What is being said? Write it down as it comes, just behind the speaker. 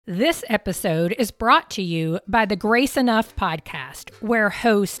This episode is brought to you by the Grace Enough podcast, where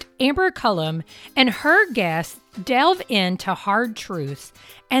host Amber Cullum and her guests delve into hard truths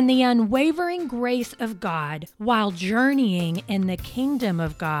and the unwavering grace of God while journeying in the kingdom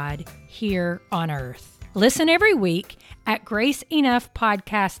of God here on earth. Listen every week at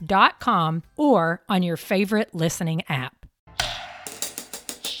graceenoughpodcast.com or on your favorite listening app.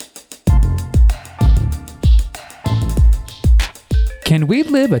 Can we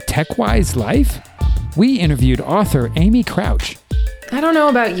live a TechWise life? We interviewed author Amy Crouch. I don't know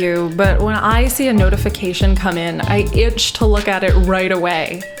about you, but when I see a notification come in, I itch to look at it right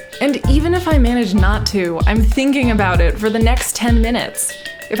away. And even if I manage not to, I'm thinking about it for the next 10 minutes.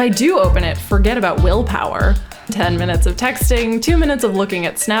 If I do open it, forget about willpower. 10 minutes of texting, 2 minutes of looking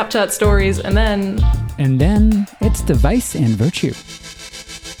at Snapchat stories, and then it's Device and Virtue.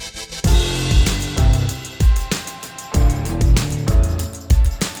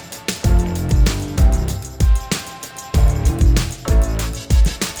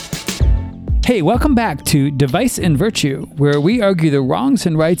 Hey, welcome back to Device and Virtue, where we argue the wrongs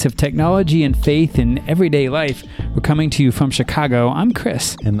and rights of technology and faith in everyday life. We're coming to you from Chicago. I'm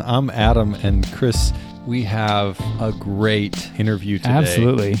Chris. And I'm Adam. And Chris, we have a great interview today.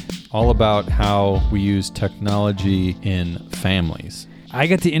 Absolutely. All about how we use technology in families. I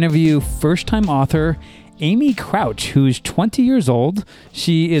got to interview first-time author Amy Crouch, who's 20 years old.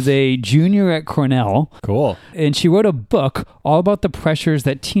 She is a junior at Cornell. Cool. And she wrote a book all about the pressures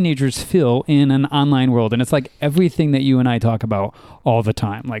that teenagers feel in an online world. And it's like everything that you and I talk about all the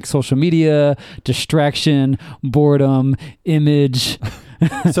time, like social media, distraction, boredom, image.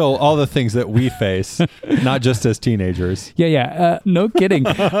 So all the things that we face, not just as teenagers. Yeah. No kidding.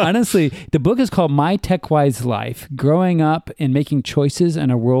 Honestly, the book is called My TechWise Life, Growing Up and Making Choices in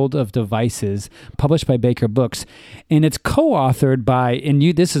a World of Devices, published by Baker Books. And it's co-authored by,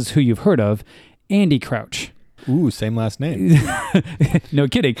 this is who you've heard of, Andy Crouch. Ooh, same last name. No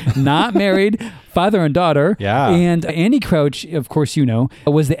kidding. Not married, father and daughter. Yeah. And Andy Crouch, of course, you know,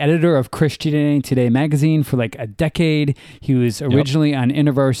 was the editor of Christianity Today magazine for like a decade. He was originally on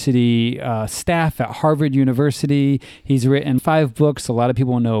university staff at Harvard University. He's written 5 books. A lot of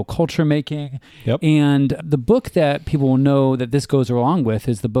people know Culture Making. Yep. And the book that people will know that this goes along with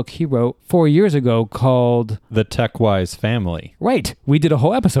is the book he wrote 4 years ago called The TechWise Family. Right. We did a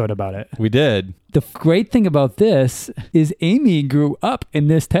whole episode about it. We did. The great thing about this is Amy grew up in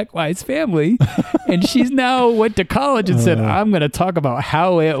this TechWise family, and she's now went to college and said, I'm going to talk about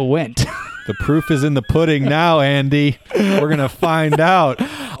how it went. The proof is in the pudding now, Andy. We're going to find out.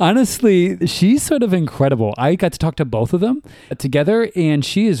 Honestly, she's sort of incredible. I got to talk to both of them together, and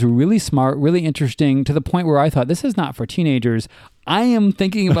she is really smart, really interesting, to the point where I thought, this is not for teenagers. I am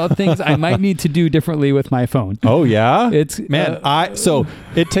thinking about things I might need to do differently with my phone. Oh, yeah? It's So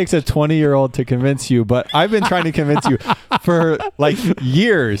it takes a 20-year-old to convince you, but I've been trying to convince you for like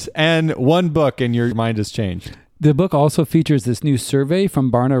years, and one book and your mind has changed. The book also features this new survey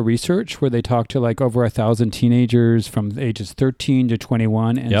from Barna Research where they talk to like over 1,000 teenagers from ages 13 to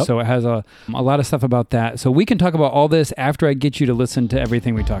 21. And so it has a lot of stuff about that. So we can talk about all this after I get you to listen to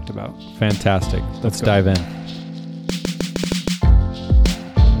everything we talked about. Fantastic. Let's dive in.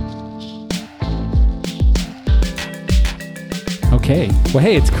 Okay. Well,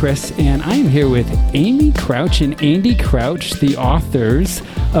 hey, it's Chris, and I'm here with Amy Crouch and Andy Crouch, the authors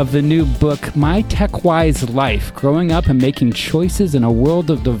of the new book, My TechWise Life, Growing Up and Making Choices in a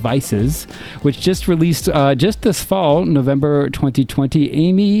World of Devices, which just released just this fall, November 2020.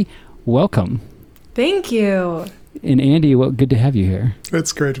 Amy, welcome. thank you. And Andy, well, good to have you here.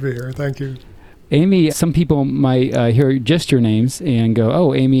 It's great to be here. Thank you. Amy, some people might hear just your names and go,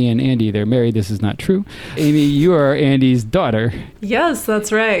 oh, Amy and Andy, they're married. This is not true. Amy, you are Andy's daughter. Yes,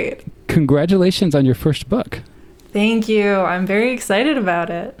 that's right. Congratulations on your first book. Thank you. I'm very excited about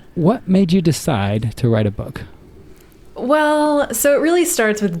it. What made you decide to write a book? Well, so it really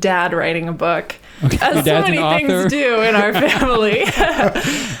starts with Dad writing a book. Okay. As so many things do in our family.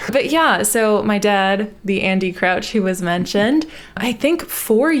 But yeah, so my dad, the Andy Crouch who was mentioned, I think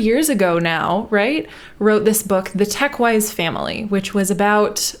 4 years ago now, right, wrote this book, The TechWise Family, which was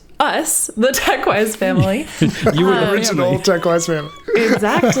about us, the TechWise family. You were the Original TechWise family.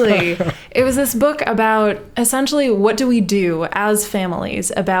 Exactly. It was this book about essentially what do we do as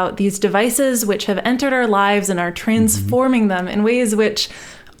families about these devices which have entered our lives and are transforming them in ways which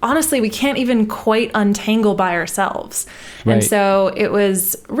honestly, we can't even quite untangle by ourselves. Right. And so it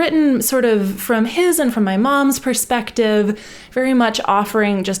was written sort of from his and from my mom's perspective, very much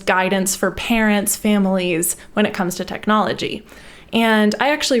offering just guidance for parents, families when it comes to technology. And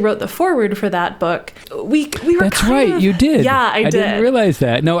I actually wrote the foreword for that book. We were That's right, you did. Yeah, I did. Didn't realize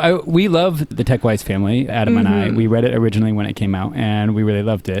that. No, we love the TechWise family, Adam and I. We read it originally when it came out, and we really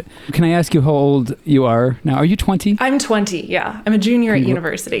loved it. Can I ask you how old you are now? Are you 20? I'm 20, yeah. I'm a junior at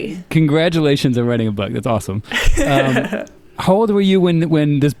university. Congratulations on writing a book. That's awesome. How old were you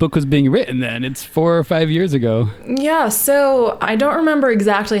when this book was being written then? It's 4 or 5 years ago. Yeah, so I don't remember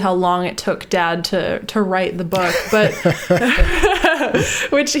exactly how long it took Dad to write the book, but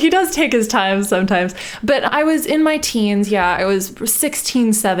which he does take his time sometimes. But I was in my teens, yeah, I was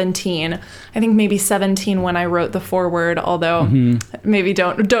 16, 17. I think maybe 17 when I wrote the foreword, although maybe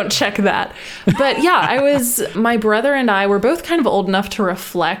don't check that. But yeah, my brother and I were both kind of old enough to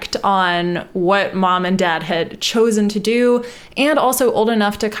reflect on what Mom and Dad had chosen to do, and also old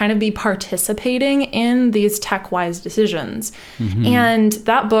enough to kind of be participating in these TechWise decisions. And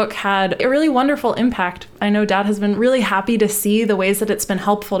that book had a really wonderful impact. I know Dad has been really happy to see the ways that it's been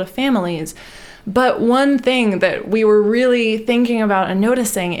helpful to families. But one thing that we were really thinking about and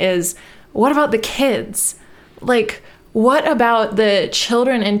noticing is, what about the kids? Like, what about the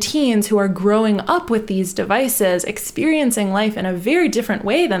children and teens who are growing up with these devices, experiencing life in a very different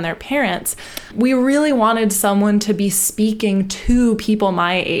way than their parents? We really wanted someone to be speaking to people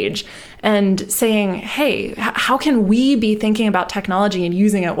my age and saying, hey, how can we be thinking about technology and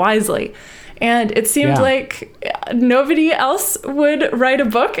using it wisely? And it seemed like nobody else would write a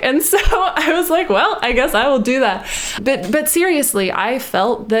book. And so I was like, well, I guess I will do that. But seriously, I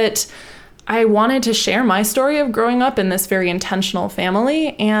felt that I wanted to share my story of growing up in this very intentional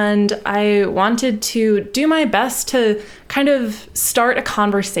family, and I wanted to do my best to kind of start a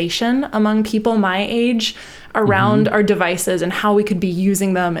conversation among people my age around our devices and how we could be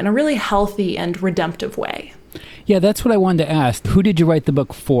using them in a really healthy and redemptive way. Yeah, that's what I wanted to ask. Who did you write the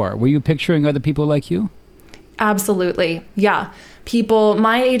book for? Were you picturing other people like you? Absolutely. Yeah. People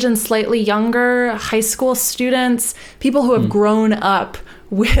my age and slightly younger, high school students, people who have grown up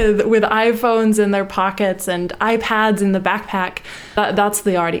with iPhones in their pockets and iPads in the backpack. That's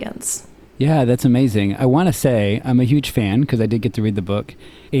the audience. Yeah, that's amazing. I want to say I'm a huge fan because I did get to read the book.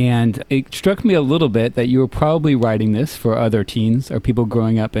 And it struck me a little bit that you were probably writing this for other teens or people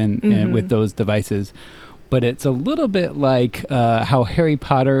growing up and with those devices. But it's a little bit like how Harry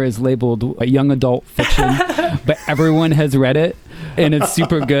Potter is labeled a young adult fiction, but everyone has read it and it's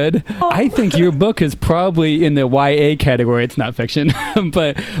super good. I think your book is probably in the YA category. It's not fiction,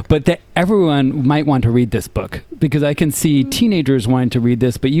 but that everyone might want to read this book because I can see teenagers wanting to read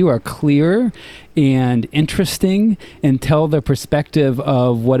this, but you are clear and interesting and tell the perspective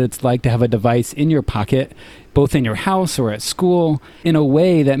of what it's like to have a device in your pocket, both in your house or at school, in a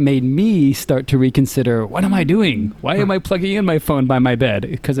way that made me start to reconsider, what am I doing? Why am I plugging in my phone by my bed?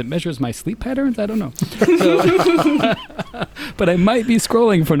 Because it measures my sleep patterns? I don't know. So, but I might be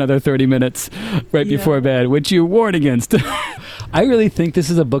scrolling for another 30 minutes right before bed, which you warn against. I really think this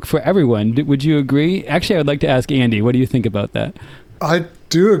is a book for everyone. Would you agree? Actually, I would like to ask Andy, what do you think about that? I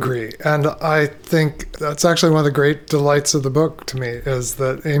do agree. And I think that's actually one of the great delights of the book to me, is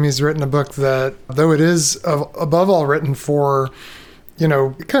that Amy's written a book that, though it is above all written for,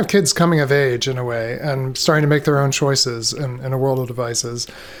 kind of kids coming of age in a way and starting to make their own choices in a world of devices,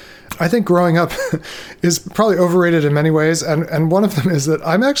 I think growing up is probably overrated in many ways. And one of them is that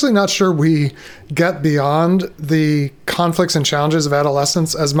I'm actually not sure we get beyond the conflicts and challenges of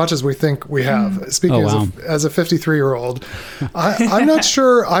adolescence as much as we think we have. Speaking as a 53-year-old, I'm not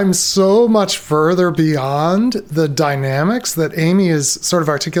sure I'm so much further beyond the dynamics that Amy is sort of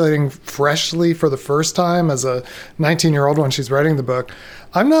articulating freshly for the first time as a 19-year-old when she's writing the book.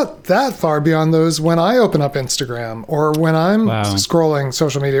 I'm not that far beyond those when I open up Instagram or when I'm scrolling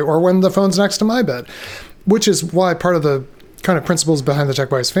social media or when the phone's next to my bed, which is why part of the kind of principles behind the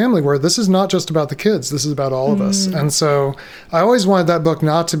TechWise family were this is not just about the kids, this is about all of us. And so I always wanted that book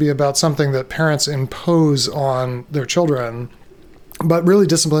not to be about something that parents impose on their children, but really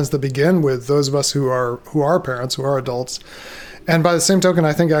disciplines that begin with those of us who are parents, who are adults. And by the same token,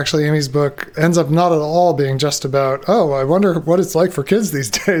 I think actually Amy's book ends up not at all being just about, I wonder what it's like for kids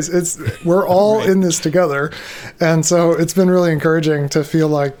these days. We're all in this together. And so it's been really encouraging to feel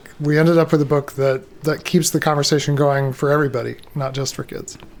like we ended up with a book that keeps the conversation going for everybody, not just for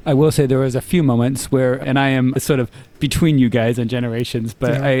kids. I will say there was a few moments where, and I am sort of between you guys and generations,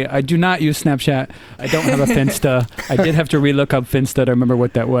 but I do not use Snapchat. I don't have a Finsta. I did have to relook up Finsta to remember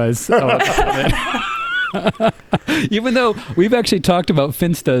what that was. Even though we've actually talked about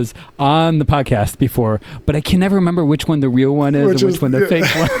Finstas on the podcast before, but I can never remember which one the real one is and which one the fake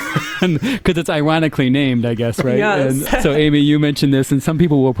one, because it's ironically named, I guess, right? Yes. And so, Amy, you mentioned this, and some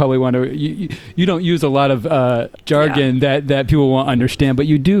people will probably want to. You don't use a lot of jargon that people won't understand, but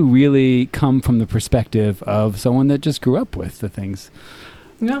you do really come from the perspective of someone that just grew up with the things.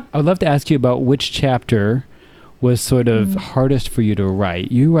 Yeah. I would love to ask you about which chapter was sort of hardest for you to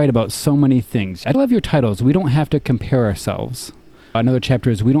write. You write about so many things. I love your titles. We don't have to compare ourselves. Another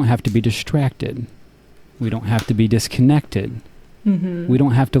chapter is we don't have to be distracted. We don't have to be disconnected. We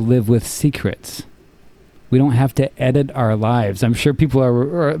don't have to live with secrets. We don't have to edit our lives. I'm sure people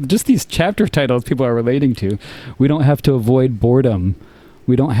are, just these chapter titles people are relating to. We don't have to avoid boredom.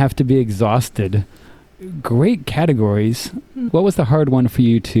 We don't have to be exhausted. Great categories. What was the hard one for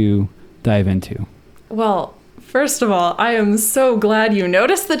you to dive into? Well, first of all, I am so glad you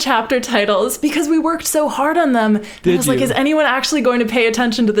noticed the chapter titles because we worked so hard on them. I was like, is anyone actually going to pay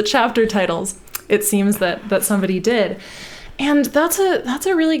attention to the chapter titles? It seems that somebody did. And that's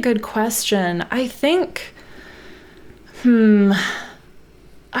a really good question. I think,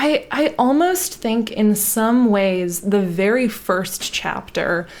 I almost think in some ways the very first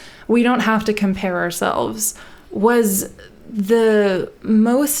chapter, we don't have to compare ourselves, was the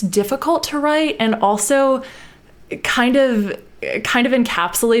most difficult to write and also kind of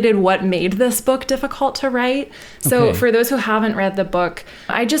encapsulated what made this book difficult to write. So for those who haven't read the book,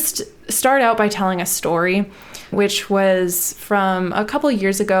 I just start out by telling a story, which was from a couple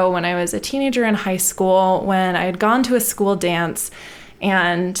years ago when I was a teenager in high school, when I had gone to a school dance,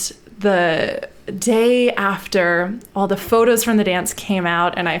 and the day after, all the photos from the dance came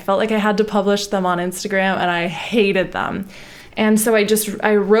out, and I felt like I had to publish them on Instagram, and I hated them. And so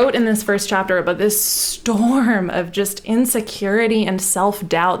I wrote in this first chapter about this storm of just insecurity and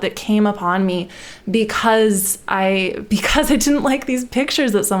self-doubt that came upon me because I didn't like these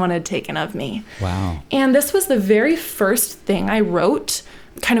pictures that someone had taken of me. Wow. And this was the very first thing I wrote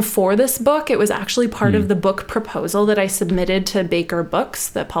kind of for this book. It was actually part of the book proposal that I submitted to Baker Books,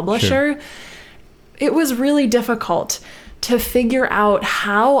 the publisher. Sure. It was really difficult to figure out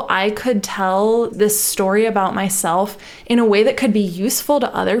how I could tell this story about myself in a way that could be useful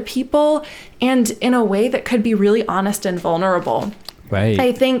to other people and in a way that could be really honest and vulnerable. Right.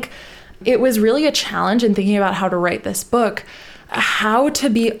 I think it was really a challenge in thinking about how to write this book, how to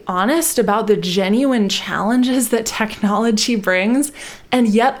be honest about the genuine challenges that technology brings, and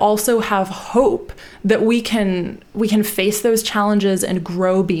yet also have hope that we can face those challenges and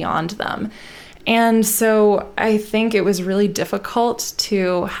grow beyond them. And so I think it was really difficult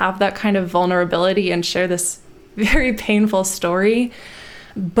to have that kind of vulnerability and share this very painful story.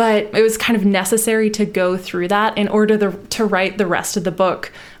 But it was kind of necessary to go through that in order to write the rest of the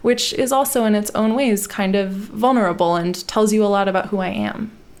book, which is also in its own ways kind of vulnerable and tells you a lot about who I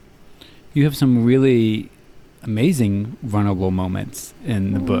am. You have some really amazing vulnerable moments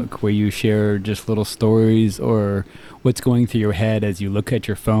in the book where you share just little stories or what's going through your head as you look at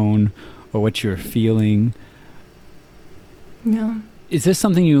your phone or what you're feeling. Yeah. Is this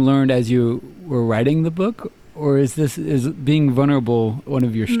something you learned as you were writing the book, or is being vulnerable one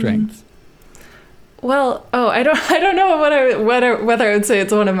of your strengths? Well, I don't know whether I would say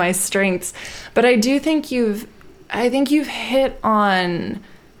it's one of my strengths, but I do think you've hit on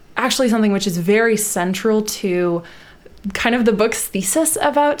actually something which is very central to kind of the book's thesis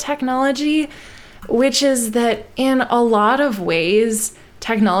about technology, which is that in a lot of ways,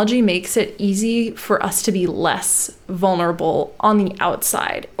 technology makes it easy for us to be less vulnerable on the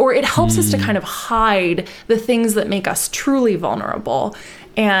outside, or it helps us to kind of hide the things that make us truly vulnerable.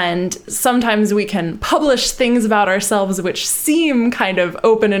 And sometimes we can publish things about ourselves which seem kind of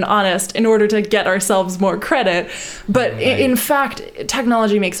open and honest in order to get ourselves more credit. But in fact,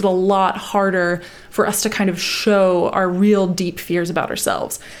 technology makes it a lot harder for us to kind of show our real deep fears about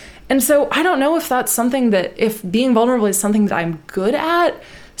ourselves. And so I don't know if that's something if being vulnerable is something that I'm good at,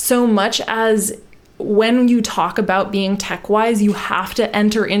 so much as when you talk about being TechWise, you have to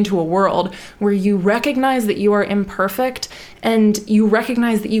enter into a world where you recognize that you are imperfect and you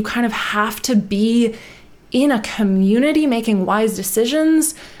recognize that you kind of have to be in a community making wise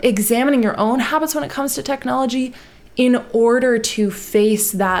decisions, examining your own habits when it comes to technology in order to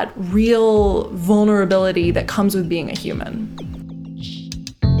face that real vulnerability that comes with being a human.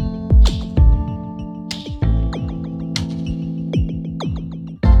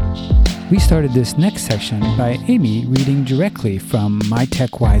 We started this next section by Amy reading directly from My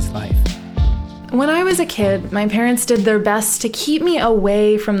TechWise Life. When I was a kid, my parents did their best to keep me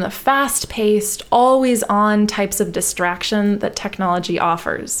away from the fast-paced, always-on types of distraction that technology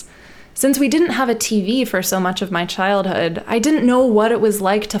offers. Since we didn't have a TV for so much of my childhood, I didn't know what it was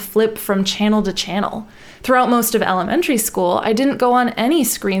like to flip from channel to channel. Throughout most of elementary school, I didn't go on any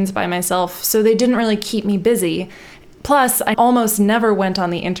screens by myself, so they didn't really keep me busy. Plus, I almost never went on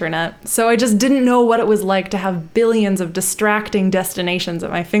the internet, so I just didn't know what it was like to have billions of distracting destinations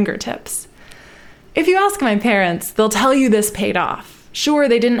at my fingertips. If you ask my parents, they'll tell you this paid off. Sure,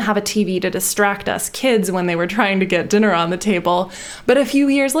 they didn't have a TV to distract us kids when they were trying to get dinner on the table, but a few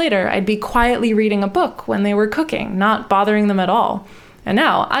years later, I'd be quietly reading a book when they were cooking, not bothering them at all. And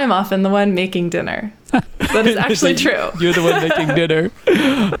now I'm often the one making dinner. That is actually true. You're the one making dinner.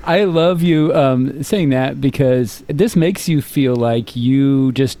 I love you saying that, because this makes you feel like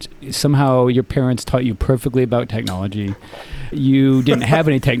you just somehow your parents taught you perfectly about technology. You didn't have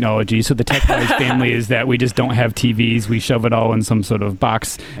any technology, so the TechWise family is that we just don't have TVs. We shove it all in some sort of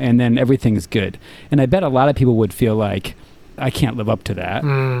box, and then everything is good. And I bet a lot of people would feel like, I can't live up to that.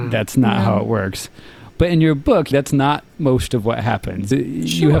 That's not how it works. But in your book, that's not most of what happens.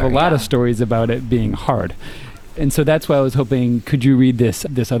 You have a lot of stories about it being hard. And so that's why I was hoping, could you read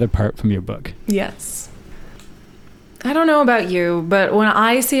this other part from your book? Yes. I don't know about you, but when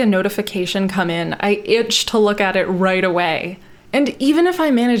I see a notification come in, I itch to look at it right away. And even if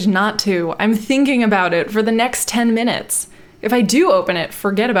I manage not to, I'm thinking about it for the next 10 minutes. If I do open it,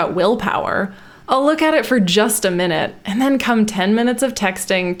 forget about willpower. I'll look at it for just a minute, and then come 10 minutes of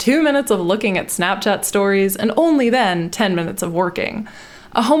texting, 2 minutes of looking at Snapchat stories, and only then 10 minutes of working.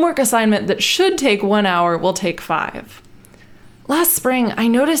 A homework assignment that should take 1 hour will take 5. Last spring, I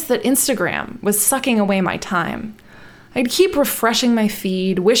noticed that Instagram was sucking away my time. I'd keep refreshing my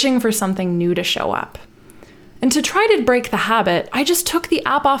feed, wishing for something new to show up. And to try to break the habit, I just took the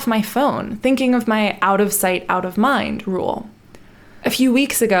app off my phone, thinking of my out of sight, out of mind rule. A few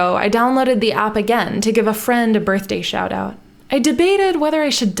weeks ago, I downloaded the app again to give a friend a birthday shout out. I debated whether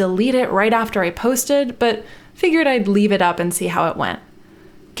I should delete it right after I posted, but figured I'd leave it up and see how it went.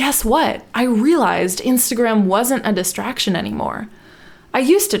 Guess what? I realized Instagram wasn't a distraction anymore. I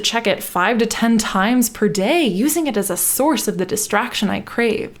used to check it 5 to 10 times per day, using it as a source of the distraction I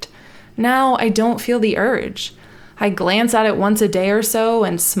craved. Now I don't feel the urge. I glance at it once a day or so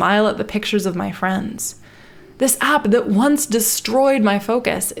and smile at the pictures of my friends. This app that once destroyed my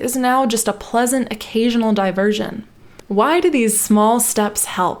focus is now just a pleasant occasional diversion. Why do these small steps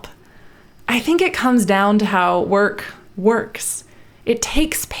help? I think it comes down to how work works. It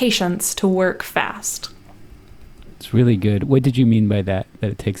takes patience to work fast. It's really good. What did you mean by that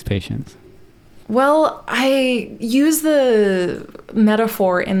it takes patience? Well, I use the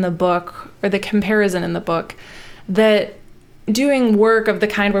metaphor in the book, or the comparison in the book, that doing work of the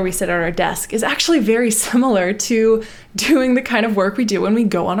kind where we sit at our desk is actually very similar to doing the kind of work we do when we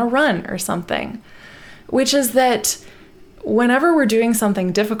go on a run or something, which is that whenever we're doing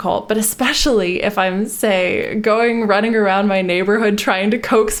something difficult, but especially if I'm, say, running around my neighborhood trying to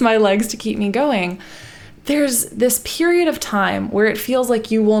coax my legs to keep me going, there's this period of time where it feels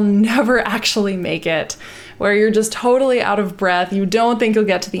like you will never actually make it, where you're just totally out of breath, you don't think you'll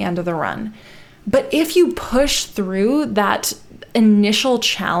get to the end of the run. But if you push through that initial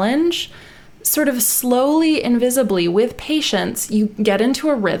challenge, sort of slowly and visibly with patience, you get into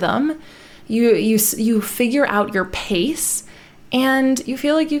a rhythm, you figure out your pace, and you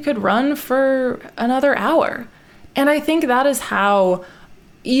feel like you could run for another hour. And I think that is how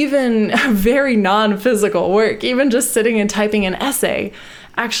even very non-physical work, even just sitting and typing an essay,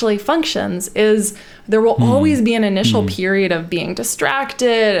 actually functions. Is there will always be an initial period of being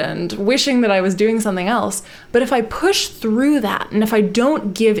distracted and wishing that I was doing something else. But if I push through that, and if I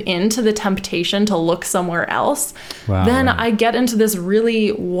don't give in to the temptation to look somewhere else, then I get into this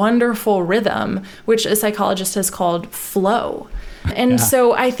really wonderful rhythm, which a psychologist has called flow. And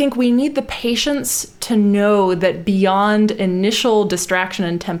so I think we need the patience to know that beyond initial distraction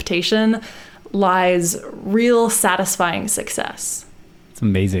and temptation lies real satisfying success. It's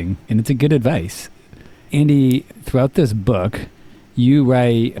amazing. And it's a good advice. Andy, throughout this book, you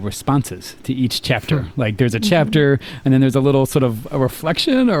write responses to each chapter. Like there's a chapter and then there's a little sort of a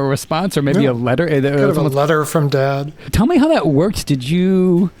reflection or a response or maybe a letter. Kind of a letter from Dad. Tell me how that worked. Did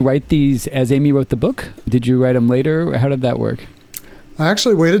you write these as Amy wrote the book? Did you write them later? How did that work? I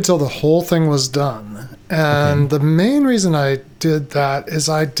actually waited till the whole thing was done. And the main reason I did that is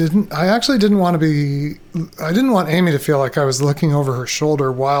I didn't want Amy to feel like I was looking over her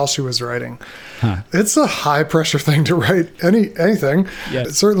shoulder while she was writing. It's a high pressure thing to write anything,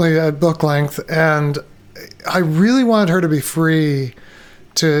 certainly at book length. And I really wanted her to be free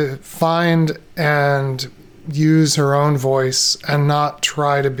to find and use her own voice and not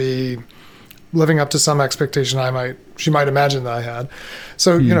try to be living up to some expectation I might she might imagine that I had.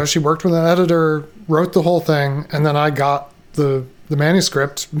 So, she worked with an editor, wrote the whole thing, and then I got the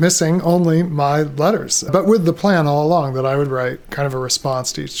manuscript, missing only my letters, but with the plan all along that I would write kind of a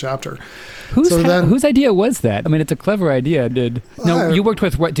response to each chapter. Whose idea was that? I mean, it's a clever idea. You worked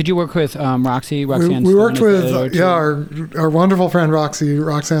with what? Did you work with Roxanne? We worked with our wonderful friend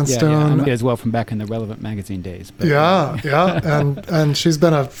Roxanne Stone, as well from back in the Relevant magazine days. But, and she's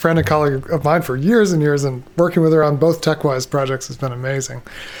been a friend and colleague of mine for years and years, and working with her on both TechWise projects has been amazing.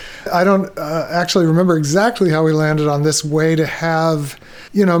 I don't actually remember exactly how we landed on this way to have,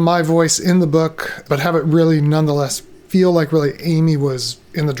 my voice in the book, but have it really nonetheless feel like really Amy was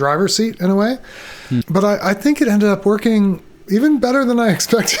in the driver's seat in a way. But I think it ended up working even better than I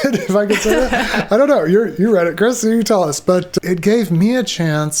expected, if I could say that. I don't know. You read it, Chris, so you tell us. But it gave me a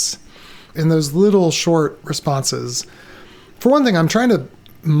chance in those little short responses. For one thing, I'm trying to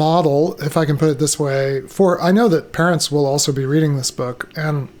model, if I can put it this way, I know that parents will also be reading this book,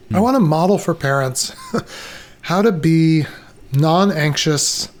 and I want to model for parents how to be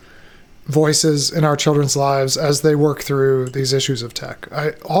non-anxious voices in our children's lives as they work through these issues of tech.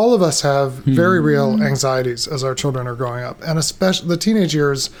 All of us have very real anxieties as our children are growing up, and especially the teenage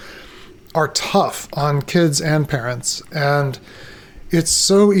years are tough on kids and parents, and it's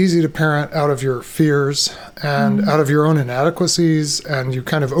so easy to parent out of your fears and out of your own inadequacies, and you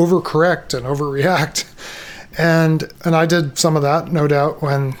kind of overcorrect and overreact. And I did some of that, no doubt,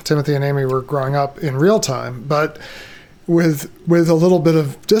 when Timothy and Amy were growing up in real time. But with a little bit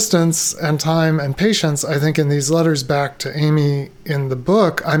of distance and time and patience, I think in these letters back to Amy in the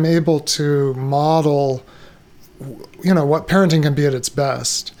book, I'm able to model, what parenting can be at its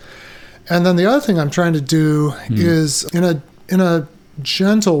best. And then the other thing I'm trying to do is, in a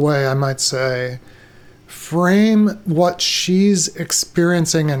gentle way, I might say, frame what she's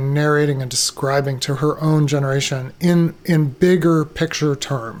experiencing and narrating and describing to her own generation in bigger picture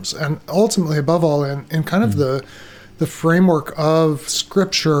terms, and ultimately, above all, in kind of the framework of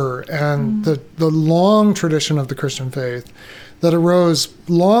Scripture and the long tradition of the Christian faith that arose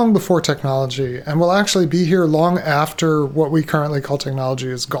long before technology and will actually be here long after what we currently call technology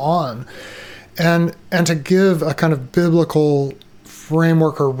is gone, and to give a kind of biblical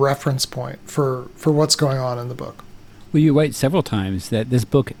framework or reference point for what's going on in the book. Well, you write several times that this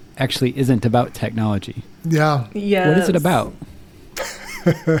book actually isn't about technology. Yeah. Yes. What is it about?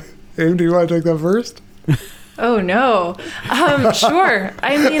 Abe, do you want to take that first? Oh, no. Sure.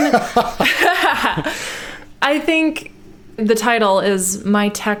 I mean, I think the title is My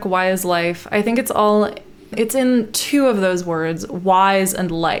TechWise Life. I think it's in two of those words, wise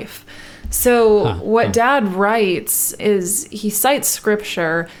and life. So what Dad writes is he cites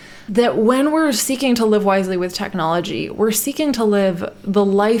Scripture that when we're seeking to live wisely with technology, we're seeking to live the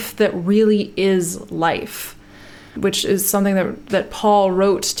life that really is life, which is something that Paul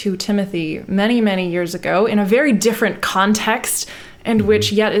wrote to Timothy many, many years ago in a very different context, and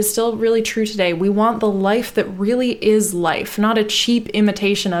which yet is still really true today. We want the life that really is life, not a cheap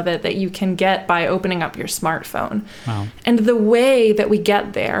imitation of it that you can get by opening up your smartphone. Wow. And the way that we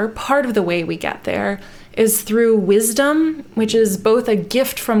get there, part of the way we get there, is through wisdom, which is both a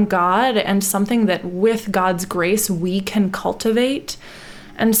gift from God and something that with God's grace we can cultivate.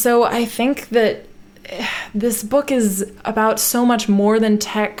 And so I think that this book is about so much more than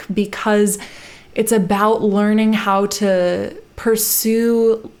tech, because it's about learning how to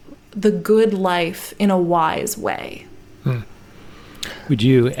pursue the good life in a wise way. Would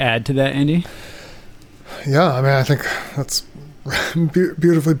you add to that, Andy? Yeah, I mean, I think that's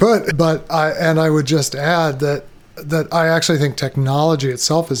beautifully put. But I would just add that I actually think technology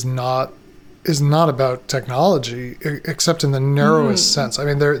itself is not about technology, except in the narrowest sense. I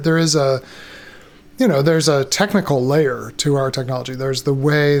mean, there is there's a technical layer to our technology. There's the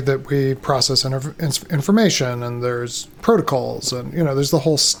way that we process information, and there's protocols, and there's the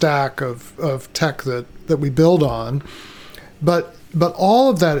whole stack of tech that we build on. But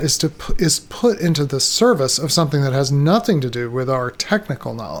all of that is put into the service of something that has nothing to do with our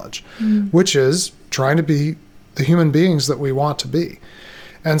technical knowledge, which is trying to be the human beings that we want to be.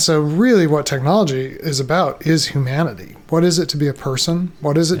 And so really what technology is about is humanity. What is it to be a person?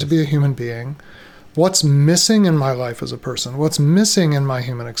 What is it to be a human being? What's missing in my life as a person? What's missing in my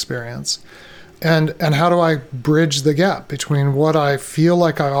human experience? And how do I bridge the gap between what I feel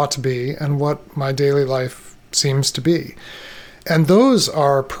like I ought to be and what my daily life seems to be? And those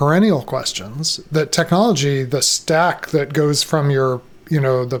are perennial questions that technology, the stack that goes from your,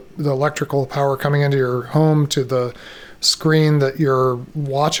 the electrical power coming into your home to the screen that you're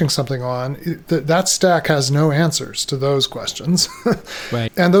watching something on, that stack has no answers to those questions.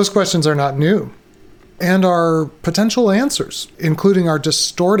 Right. And those questions are not new. and our potential answers, including our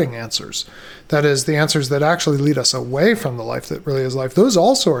distorting answers. That is, the answers that actually lead us away from the life that really is life. Those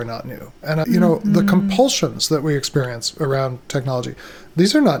also are not new. And, the compulsions that we experience around technology,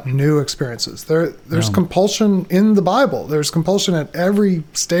 these are not new experiences. There's compulsion in the Bible. There's compulsion at every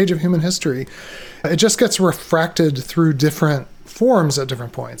stage of human history. It just gets refracted through different forms at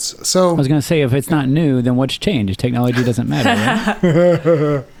different points. So I was going to say, if it's not new, then what's changed? Technology doesn't matter,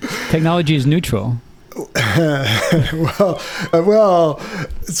 right? Technology is neutral.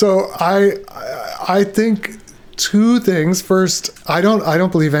 So I think two things. First, I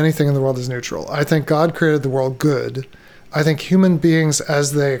don't believe anything in the world is neutral. I think God created the world good. I think human beings,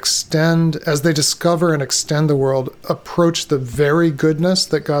 as they discover and extend the world, approach the very goodness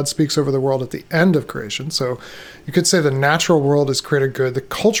that God speaks over the world at the end of creation. So you could say the natural world is created good. The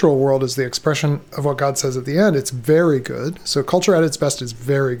cultural world is the expression of what God says at the end. It's very good. So culture at its best is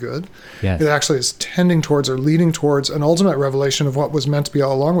very good. Yes. It actually is tending towards or leading towards an ultimate revelation of what was meant to be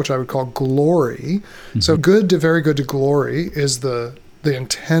all along, which I would call glory. Mm-hmm. So good to very good to glory is the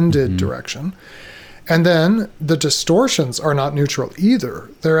intended direction. And then the distortions are not neutral either.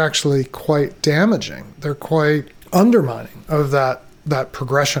 They're actually quite damaging. They're quite undermining of that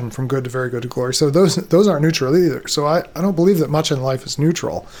progression from good to very good to glory. So those aren't neutral either. So I don't believe that much in life is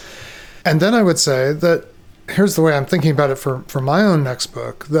neutral. And then I would say that here's the way I'm thinking about it for my own next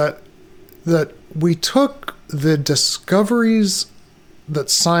book, that we took the discoveries that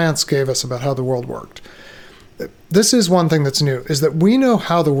science gave us about how the world worked. This is one thing that's new, is that we know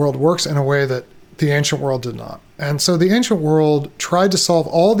how the world works in a way that the ancient world did not. And so the ancient world tried to solve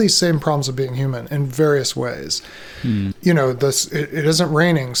all these same problems of being human in various ways. It isn't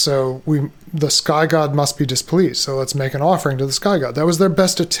raining, so the sky god must be displeased, so let's make an offering to the sky god. That was their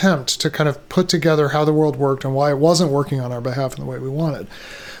best attempt to kind of put together how the world worked and why it wasn't working on our behalf in the way we wanted.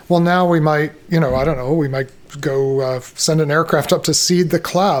 Well, now we might, we might go send an aircraft up to seed the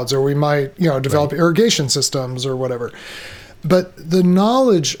clouds, or we might, develop irrigation systems or whatever. But the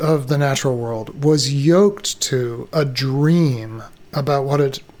knowledge of the natural world was yoked to a dream about what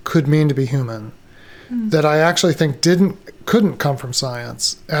it could mean to be human that I actually think couldn't come from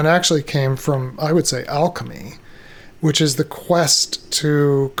science, and actually came from, I would say, alchemy, which is the quest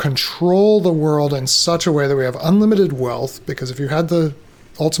to control the world in such a way that we have unlimited wealth, because if you had the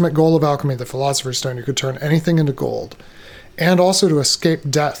ultimate goal of alchemy, the Philosopher's Stone, you could turn anything into gold. And also to escape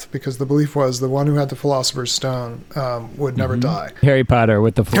death, because the belief was the one who had the Philosopher's Stone would never die. Harry Potter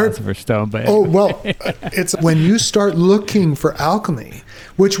with the Philosopher's Stone. But it's when you start looking for alchemy,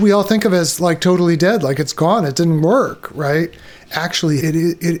 which we all think of as like totally dead, like it's gone, it didn't work, right? Actually,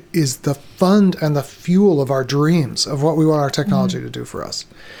 it is the fund and the fuel of our dreams, of what we want our technology to do for us.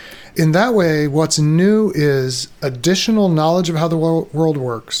 In that way, what's new is additional knowledge of how the world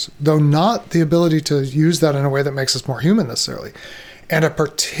works, though not the ability to use that in a way that makes us more human necessarily, and a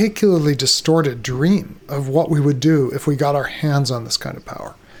particularly distorted dream of what we would do if we got our hands on this kind of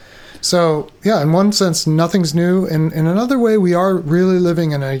power. So, yeah, in one sense, nothing's new. In another way, we are really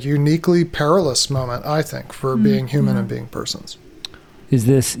living in a uniquely perilous moment, I think, for being human and being persons. Is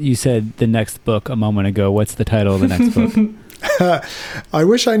this, you said the next book a moment ago. What's the title of the next book? I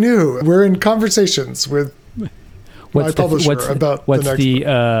wish I knew. We're in conversations with my publisher about the next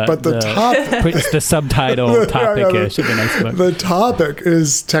book. But the subtitle topic-ish of the next book. The topic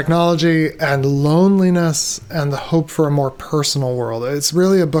is technology and loneliness and the hope for a more personal world. It's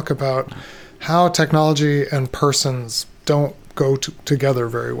really a book about how technology and persons don't go together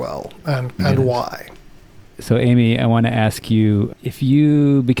very well, and why. So, Amy, I want to ask you, if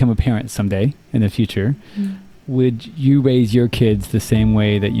you become a parent someday in the future, would you raise your kids the same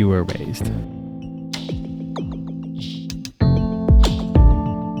way that you were raised?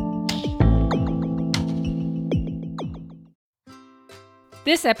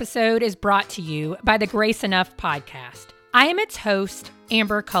 This episode is brought to you by the Grace Enough podcast. I am its host,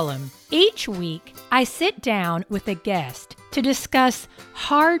 Amber Cullum. Each week, I sit down with a guest to discuss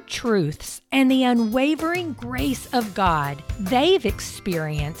hard truths and the unwavering grace of God they've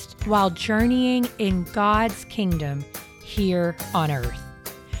experienced while journeying in God's kingdom here on earth.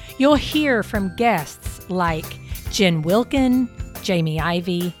 You'll hear from guests like Jen Wilkin, Jamie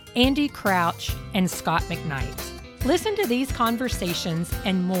Ivey, Andy Crouch, and Scott McKnight. Listen to these conversations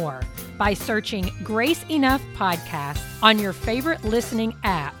and more by searching Grace Enough Podcast on your favorite listening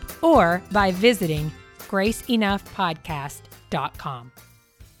app or by visiting graceenoughpodcast.com.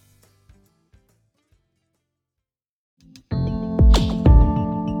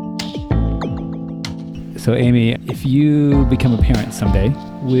 So, Amy, if you become a parent someday,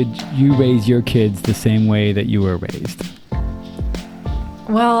 would you raise your kids the same way that you were raised?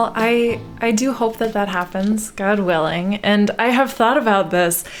 Well, I do hope that happens, God willing. And I have thought about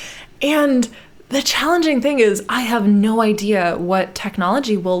this. And the challenging thing is I have no idea what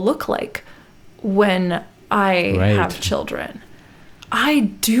technology will look like when I have children. I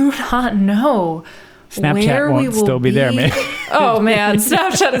do not know. Snapchat where won't we will still be there, man. Oh man,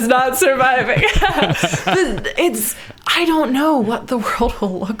 Snapchat is not surviving. I don't know what the world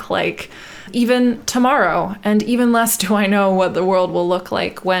will look like even tomorrow, and even less do I know what the world will look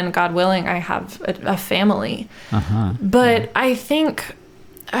like when, God willing, I have a family. But I think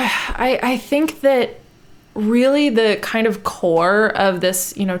that really the kind of core of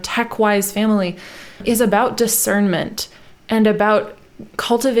this, TechWise family is about discernment and about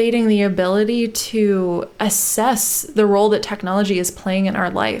cultivating the ability to assess the role that technology is playing in our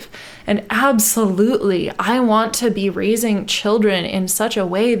life. And absolutely, I want to be raising children in such a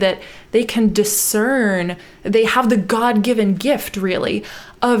way that they can discern, they have the God-given gift, really,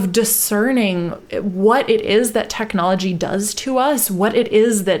 of discerning what it is that technology does to us, what it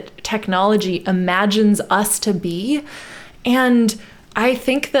is that technology imagines us to be. And I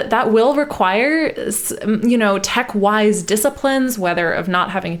think that will require, tech-wise disciplines, whether of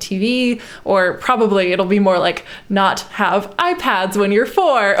not having a TV, or probably it'll be more like not have iPads when you're 4,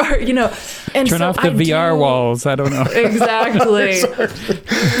 or, and turn off the VR walls. I don't know. Exactly.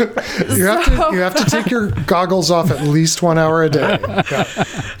 You have to take your goggles off at least 1 hour a day. Yeah.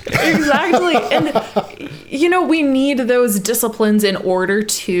 Exactly. And, we need those disciplines in order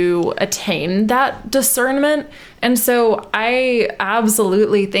to attain that discernment. And so I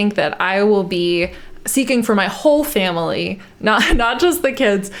absolutely think that I will be seeking for my whole family, not just the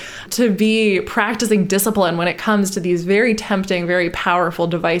kids, to be practicing discipline when it comes to these very tempting, very powerful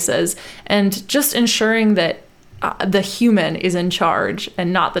devices, and just ensuring that the human is in charge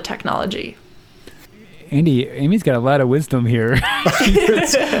and not the technology. Amy's got a lot of wisdom here.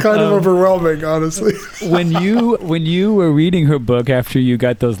 It's kind of overwhelming, honestly. When you were reading her book after you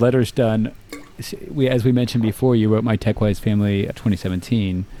got those letters done, as we mentioned before, you wrote My TechWise Family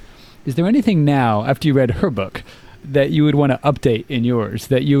 2017. Is there anything now, after you read her book, that you would want to update in yours,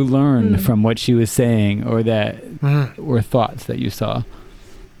 that you learned from what she was saying, or that were thoughts that you saw?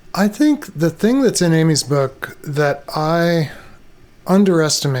 I think the thing that's in Amy's book that I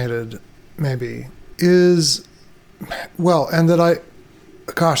underestimated, maybe, is, and that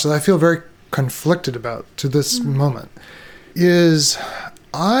I feel very conflicted about to this moment, is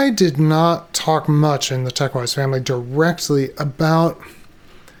I did not talk much in the TechWise family directly about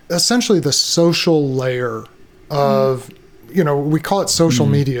essentially the social layer of, we call it social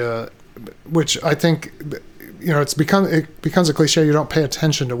media, which I think, it becomes a cliche. You don't pay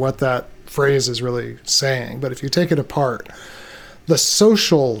attention to what that phrase is really saying. But if you take it apart, the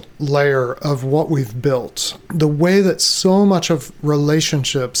social layer of what we've built, the way that so much of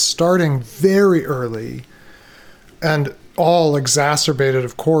relationships starting very early and all exacerbated,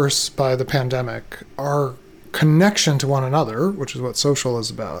 of course, by the pandemic, our connection to one another, which is what social is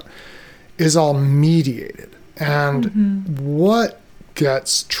about, is all mediated. And what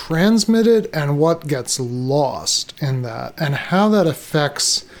gets transmitted and what gets lost in that, and how that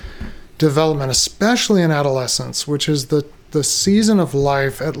affects development, especially in adolescence, which is the season of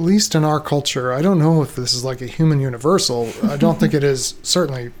life, at least in our culture. I don't know if this is like a human universal. I don't think it is.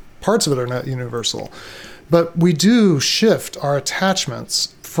 Certainly parts of it are not universal. But we do shift our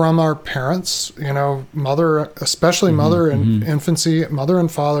attachments from our parents, mother, especially mother in infancy, mother and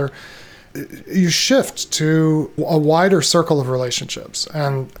father. You shift to a wider circle of relationships.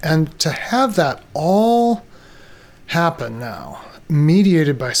 And to have that all happen now,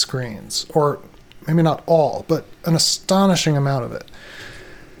 mediated by screens, or maybe not all, but an astonishing amount of it.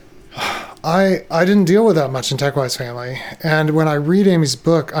 I didn't deal with that much in TechWise Family. And when I read Amy's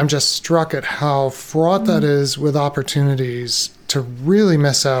book, I'm just struck at how fraught that is with opportunities to really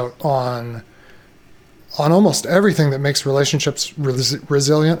miss out on almost everything that makes relationships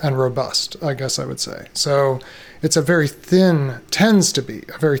resilient and robust, I guess I would say. So it's tends to be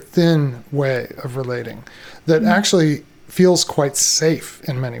a very thin way of relating that actually feels quite safe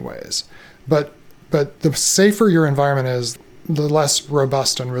in many ways. But the safer your environment is, the less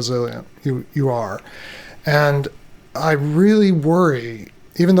robust and resilient you are. And I really worry,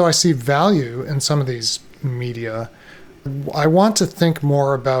 even though I see value in some of these media, I want to think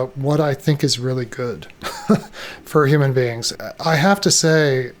more about what I think is really good for human beings. I have to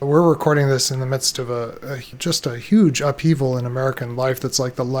say, we're recording this in the midst of just a huge upheaval in American life that's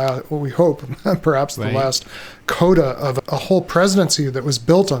like what we hope, perhaps the last coda of a whole presidency that was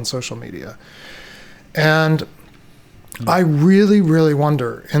built on social media. And I really, really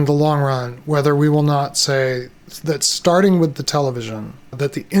wonder in the long run whether we will not say that starting with the television,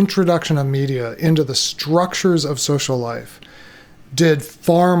 that the introduction of media into the structures of social life did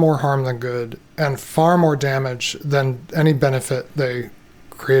far more harm than good and far more damage than any benefit they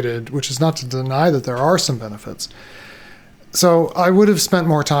created, which is not to deny that there are some benefits. So I would have spent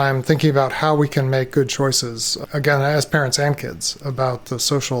more time thinking about how we can make good choices, again, as parents and kids, about the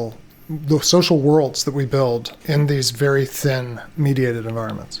social worlds that we build in these very thin, mediated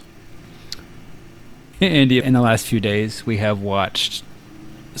environments. Andy, in the last few days, we have watched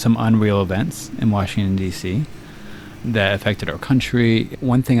some unreal events in Washington, D.C. that affected our country.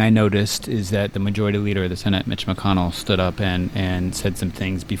 One thing I noticed is that the majority leader of the Senate, Mitch McConnell, stood up and said some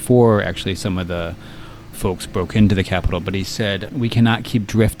things before actually some of the folks broke into the Capitol, but he said, we cannot keep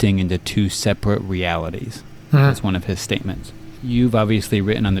drifting into two separate realities. That's one of his statements. You've obviously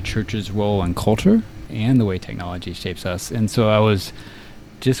written on the church's role in culture and the way technology shapes us. And so I was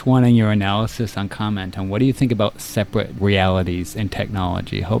just wanting your analysis on comment on what do you think about separate realities in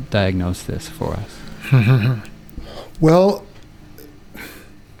technology? Help diagnose this for us. Well,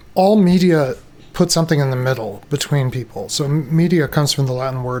 all media put something in the middle between people. So media comes from the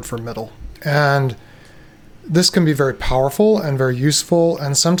Latin word for middle. And this can be very powerful and very useful,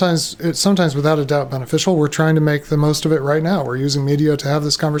 and sometimes without a doubt beneficial. We're trying to make the most of it right now. We're using media to have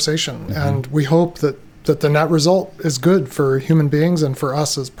this conversation, and we hope that the net result is good for human beings and for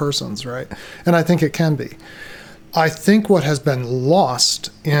us as persons, right? And I think it can be. I think what has been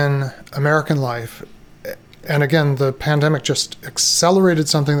lost in American life, and again, the pandemic just accelerated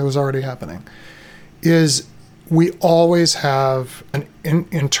something that was already happening, is we always have an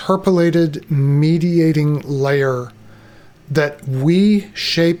interpolated mediating layer that we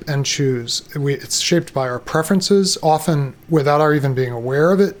shape and choose. It's shaped by our preferences, often without our even being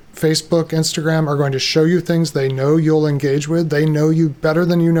aware of it. Facebook, Instagram are going to show you things they know you'll engage with. They know you better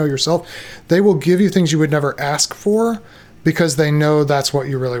than you know yourself. They will give you things you would never ask for because they know that's what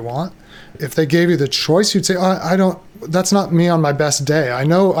you really want. If they gave you the choice, you'd say, that's not me on my best day. I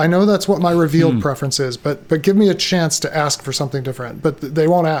know that's what my revealed preference is, but give me a chance to ask for something different. But they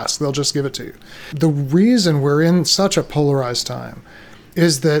won't ask. They'll just give it to you. The reason we're in such a polarized time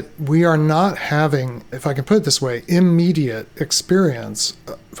is that we are not having, if I can put it this way, immediate experience.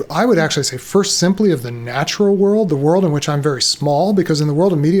 I would actually say first simply of the natural world, the world in which I'm very small, because in the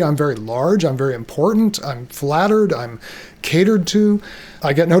world of media, I'm very large, I'm very important, I'm flattered, I'm catered to.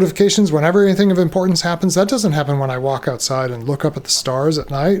 I get notifications whenever anything of importance happens. That doesn't happen when I walk outside and look up at the stars at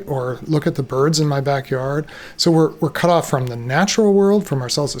night or look at the birds in my backyard. So we're cut off from the natural world, from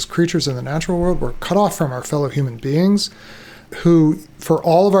ourselves as creatures in the natural world. We're cut off from our fellow human beings, who, for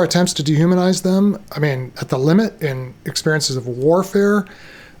all of our attempts to dehumanize them, I mean, at the limit in experiences of warfare,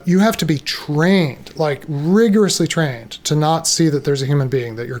 you have to be trained, like rigorously trained, to not see that there's a human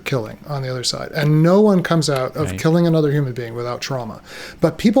being that you're killing on the other side. And no one comes out of killing another human being without trauma.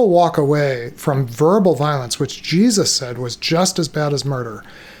 But people walk away from verbal violence, which Jesus said was just as bad as murder,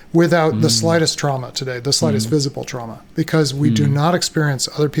 without the slightest trauma today, the slightest visible trauma, because we do not experience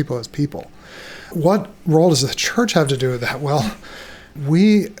other people as people. What role does the church have to do with that? Well,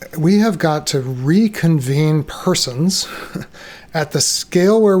 we have got to reconvene persons at the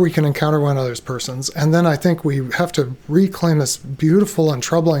scale where we can encounter one another's persons. And then I think we have to reclaim this beautiful and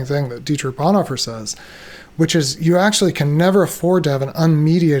troubling thing that Dietrich Bonhoeffer says, which is you actually can never afford to have an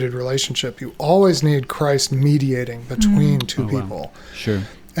unmediated relationship. You always need Christ mediating between two people. Wow. Sure.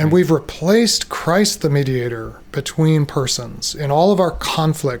 And we've replaced Christ the mediator between persons in all of our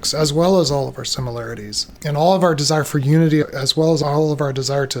conflicts as well as all of our similarities, in all of our desire for unity as well as all of our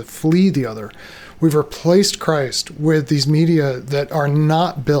desire to flee the other. We've replaced Christ with these media that are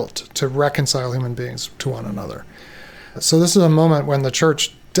not built to reconcile human beings to one another. So this is a moment when the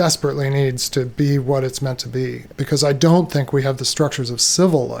church desperately needs to be what it's meant to be, because I don't think we have the structures of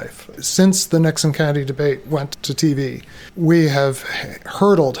civil life. Since the Nixon-Kennedy debate went to TV, we have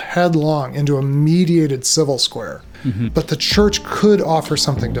hurtled headlong into a mediated civil square. But the church could offer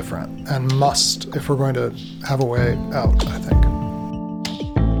something different, and must, if we're going to have a way out, I think.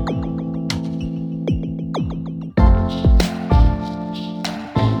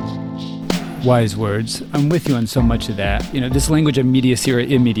 Wise words. I'm with you on so much of that. This language of mediacy or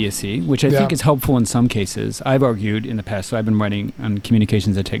immediacy, which I think is helpful in some cases. I've argued in the past, so I've been writing on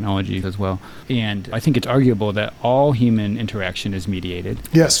communications and technology as well. And I think it's arguable that all human interaction is mediated.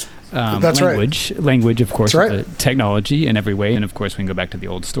 Yes. That's language, right. Language, of course, That's is a technology in every way. And of course, we can go back to the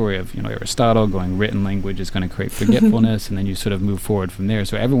old story of, Aristotle going written language is going to create forgetfulness, and then you sort of move forward from there.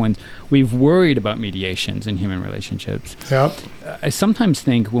 So we've worried about mediations in human relationships. Yep. I sometimes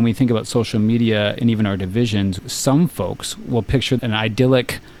think when we think about social media and even our divisions, some folks will picture an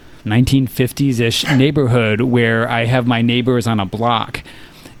idyllic 1950s-ish neighborhood where I have my neighbors on a block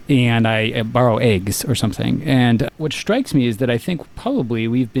and I borrow eggs or something. And what strikes me is that I think probably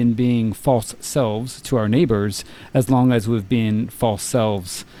we've been being false selves to our neighbors as long as we've been false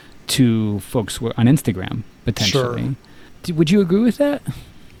selves to folks on Instagram, potentially. Sure. Would you agree with that?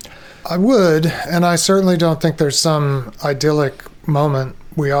 I would, and I certainly don't think there's some idyllic moment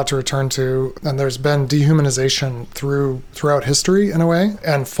we ought to return to. And there's been dehumanization throughout history in a way,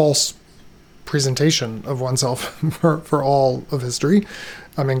 and false presentation of oneself for all of history.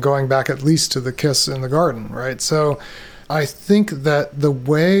 I mean, going back at least to the kiss in the garden, right? So I think that the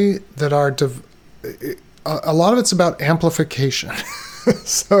way that a lot of it's about amplification.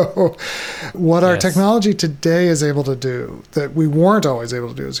 So what our technology today is able to do that we weren't always able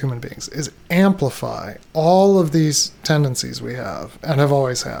to do as human beings is amplify all of these tendencies we have and have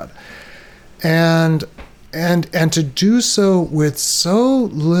always had. And to do so with so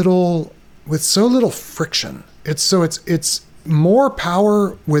little friction. It's more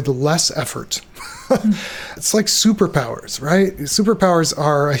power with less effort. It's like superpowers, right? Superpowers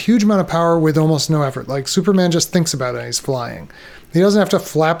are a huge amount of power with almost no effort. Like Superman just thinks about it and he's flying. He doesn't have to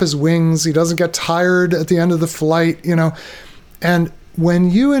flap his wings. He doesn't get tired at the end of the flight, And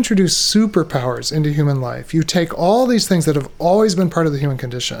when you introduce superpowers into human life, you take all these things that have always been part of the human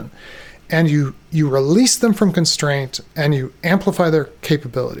condition and you release them from constraint and you amplify their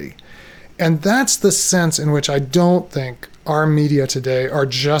capability. And that's the sense in which I don't think our media today are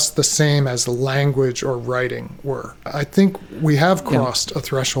just the same as language or writing were. I think we have crossed a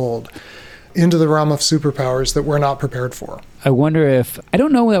threshold into the realm of superpowers that we're not prepared for. I wonder if, I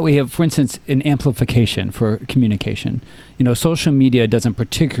don't know that we have, for instance, an amplification for communication. Social media doesn't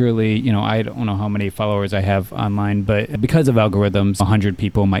particularly, I don't know how many followers I have online, but because of algorithms, 100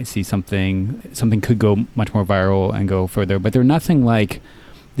 people might see something could go much more viral and go further, but they're nothing like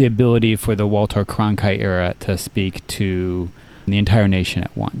the ability for the Walter Cronkite era to speak to the entire nation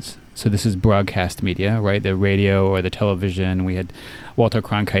at once. So this is broadcast media, right? The radio or the television. We had Walter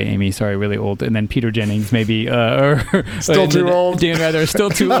Cronkite, Amy, sorry, really old. And then Peter Jennings, maybe. Still too old. Dan Rather, still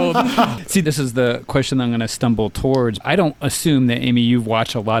too old. See, this is the question I'm going to stumble towards. I don't assume that, Amy, you've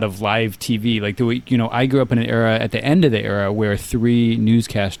watched a lot of live TV. Like, I grew up in an era, at the end of the era, where 3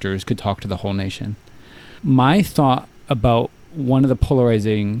 newscasters could talk to the whole nation. My thought about one of the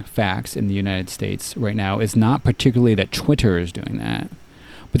polarizing facts in the United States right now is not particularly that Twitter is doing that,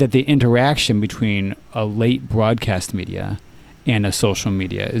 but that the interaction between a late broadcast media and a social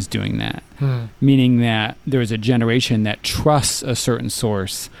media is doing that. Meaning that there is a generation that trusts a certain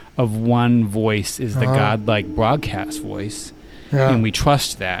source of one voice is the godlike broadcast voice, and we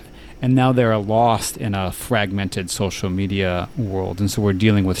trust that. And now they're lost in a fragmented social media world. And so we're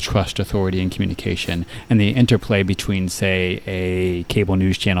dealing with trust, authority, and communication, and the interplay between, say, a cable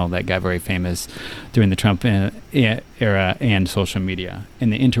news channel that got very famous during the Trump era and social media.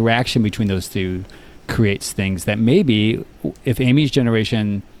 And the interaction between those two creates things that maybe, if Amy's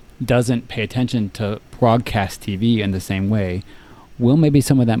generation doesn't pay attention to broadcast TV in the same way, will maybe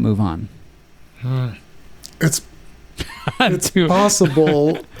some of that move on? It's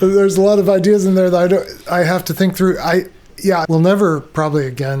possible. There's a lot of ideas in there that I have to think through. We'll never probably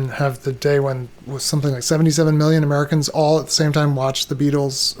again have the day when something like 77 million Americans all at the same time watched the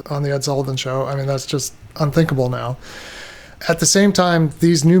Beatles on the Ed Sullivan Show. I mean, that's just unthinkable now. At the same time,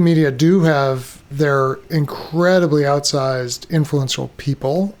 these new media do have their incredibly outsized, influential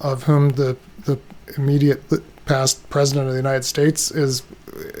people, of whom the immediate past president of the United States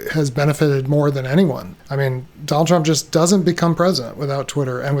has benefited more than anyone. I mean, Donald Trump just doesn't become president without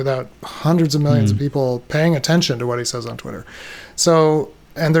Twitter and without hundreds of millions of people paying attention to what he says on Twitter. So,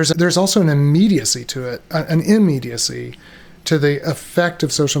 and there's also an immediacy to it, an immediacy to the effect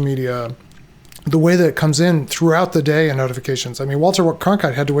of social media, the way that it comes in throughout the day in notifications. I mean, Walter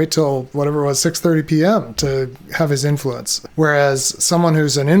Cronkite had to wait till whatever it was, 6:30 p.m. to have his influence. Whereas someone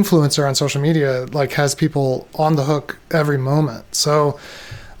who's an influencer on social media, has people on the hook every moment. So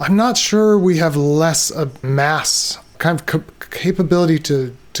I'm not sure we have less a mass kind of capability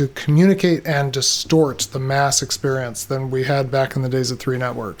to communicate and distort the mass experience than we had back in the days of 3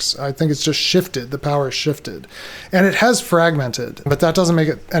 networks. I think it's just shifted. The power has shifted. And it has fragmented, but that doesn't make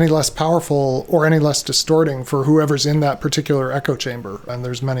it any less powerful or any less distorting for whoever's in that particular echo chamber, and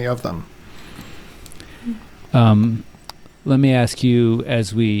there's many of them. Let me ask you,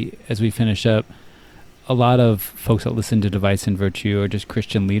 as we finish up, a lot of folks that listen to Device and Virtue are just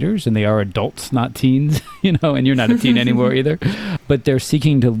Christian leaders, and they are adults, not teens, and you're not a teen anymore either. But they're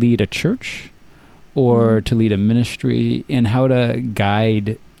seeking to lead a church or to lead a ministry, and how to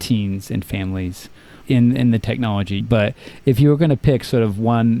guide teens and families in the technology. But if you were going to pick sort of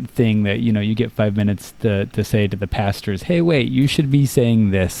one thing that, you get 5 minutes to say to the pastors, hey, wait, you should be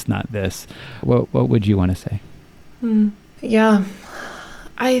saying this, not this. What would you want to say? Yeah,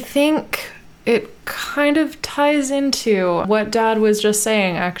 I think it kind of ties into what Dad was just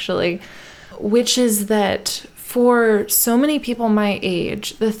saying, actually, which is that for so many people my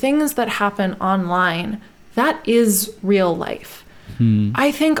age, the things that happen online, that is real life.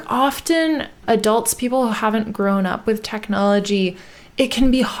 I think often adults, people who haven't grown up with technology, it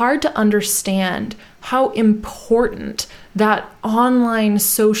can be hard to understand how important that online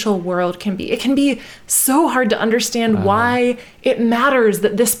social world can be. It can be so hard to understand why it matters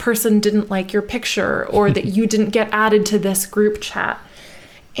that this person didn't like your picture or that you didn't get added to this group chat.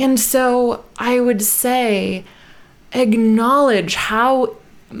 And so I would say acknowledge how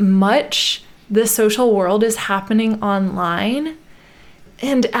much the social world is happening online.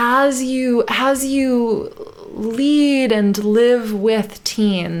 And as you lead and live with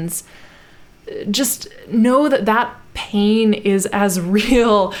teens, just know that pain is as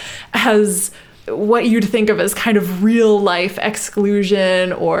real as what you'd think of as kind of real life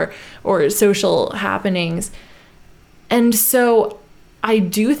exclusion or social happenings. And so I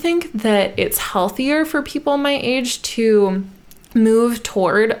do think that it's healthier for people my age to move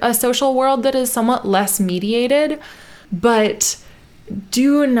toward a social world that is somewhat less mediated, but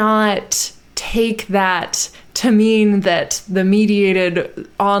do not take that to mean that the mediated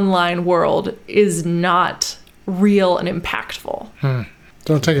online world is not real and impactful.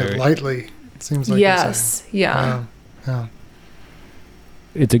 Don't take it lightly. It seems like yes, yeah.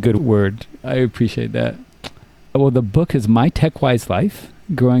 It's a good word. I appreciate that. Well, the book is My TechWise Life,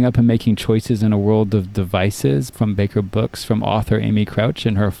 Growing Up and Making Choices in a World of Devices, from Baker Books, from author Amy Crouch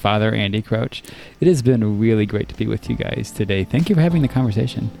and her father, Andy Crouch. It has been really great to be with you guys today. Thank you for having the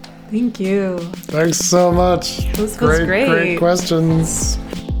conversation. Thank you. Thanks so much. This was great. Great questions.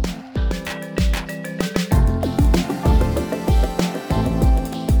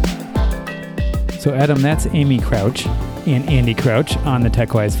 So, Adam, that's Amy Crouch and Andy Crouch on the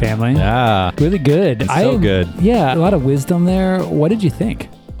TechWise family. Yeah. Really good. It's so good. Yeah, a lot of wisdom there. What did you think?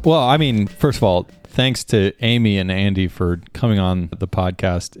 Well, I mean, first of all, thanks to Amy and Andy for coming on the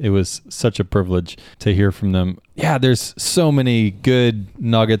podcast. It was such a privilege to hear from them. Yeah, there's so many good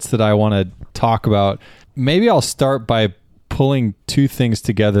nuggets that I want to talk about. Maybe I'll start by pulling two things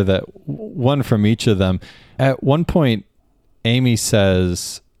together, that one from each of them. At one point, Amy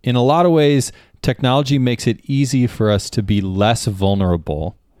says, in a lot of ways, technology makes it easy for us to be less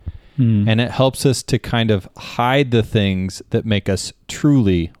vulnerable. And it helps us to kind of hide the things that make us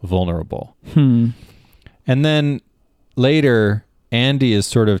truly vulnerable. And then later, Andy is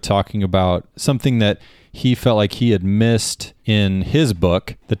sort of talking about something that he felt like he had missed in his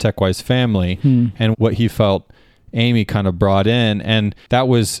book, The TechWise Family, and what he felt Amy kind of brought in. And that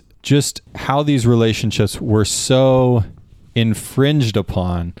was just how these relationships were so infringed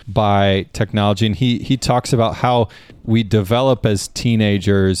upon by technology. And he talks about how we develop as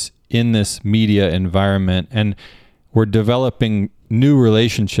teenagers in this media environment, and we're developing new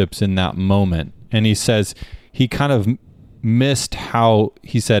relationships in that moment. And he says he kind of missed how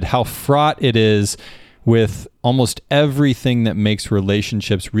fraught it is with almost everything that makes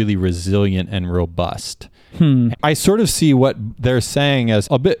relationships really resilient and robust. I sort of see what they're saying as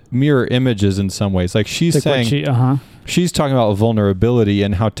a bit mirror images in some ways. Like she's saying, she's talking about vulnerability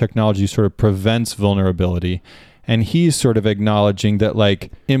and how technology sort of prevents vulnerability. And he's sort of acknowledging that,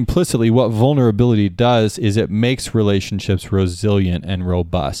 like, implicitly what vulnerability does is it makes relationships resilient and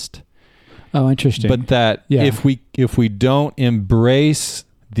robust. Oh, interesting. But that if we don't embrace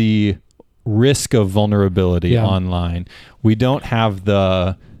the risk of vulnerability online, we don't have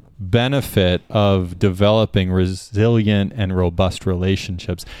the benefit of developing resilient and robust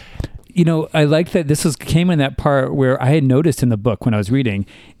relationships. You know, I like that came in that part where I had noticed in the book when I was reading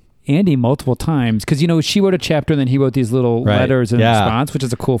Andy multiple times, because, she wrote a chapter and then he wrote these little letters in response, which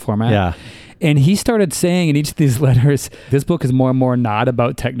is a cool format. Yeah. And he started saying in each of these letters, this book is more and more not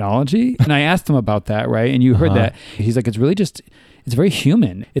about technology. And I asked him about that, right? And you heard that. He's like, it's very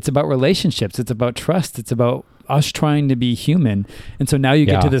human. It's about relationships. It's about trust. It's about us trying to be human. And so now you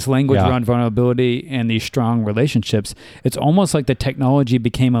get to this language around vulnerability and these strong relationships. It's almost like the technology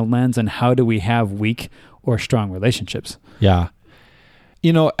became a lens on how do we have weak or strong relationships. Yeah.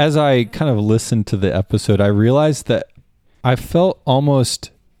 As I kind of listened to the episode, I realized that I felt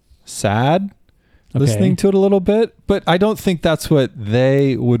almost sad listening to it a little bit, but I don't think that's what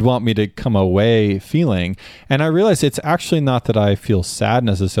they would want me to come away feeling. And I realize it's actually not that I feel sad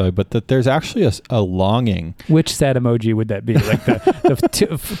necessarily, but that there's actually a longing. Which sad emoji would that be? Like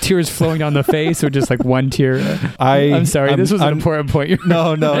the tears flowing down the face, or just like one tear? I'm sorry, this was an important point.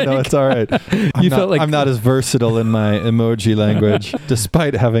 No, it's all right. I'm not as versatile in my emoji language,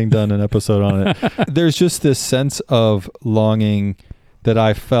 despite having done an episode on it. There's just this sense of longing that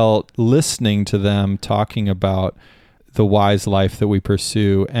I felt listening to them talking about the wise life that we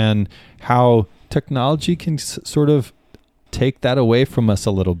pursue and how technology can sort of take that away from us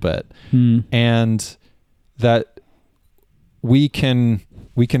a little bit. And that we can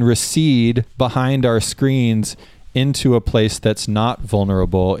recede behind our screens into a place that's not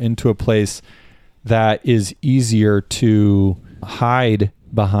vulnerable, into a place that is easier to hide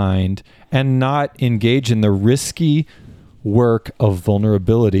behind and not engage in the risky work of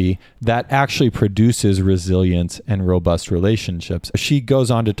vulnerability that actually produces resilience and robust relationships. She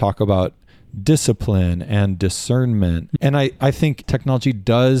goes on to talk about discipline and discernment. And I think technology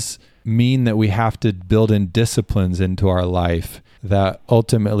does mean that we have to build in disciplines into our life that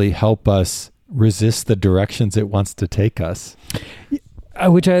ultimately help us resist the directions it wants to take us.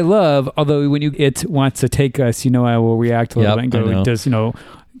 Which I love, although when it wants to take us, I will react a little bit and go, does,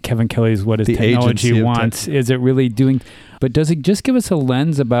 Kevin Kelly's what is the technology wants? Is it really doing? But does it just give us a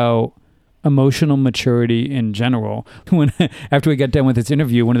lens about emotional maturity in general? After we got done with this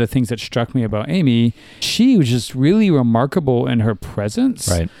interview, one of the things that struck me about Amy, she was just really remarkable in her presence.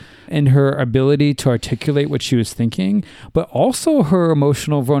 Right. And her ability to articulate what she was thinking, but also her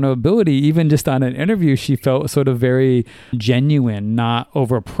emotional vulnerability. Even just on an interview, she felt sort of very genuine, not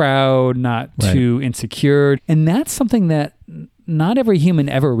over proud, not too insecure. And that's something that not every human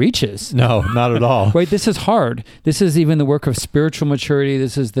ever reaches. No, not at all. Right? This is hard. This is even the work of spiritual maturity.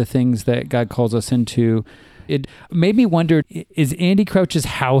 This is the things that God calls us into. It made me wonder, is Andy Crouch's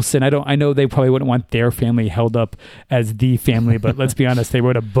house, and I know they probably wouldn't want their family held up as the family, but let's be honest, they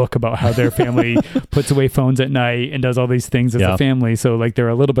wrote a book about how their family puts away phones at night and does all these things as a family. So like they're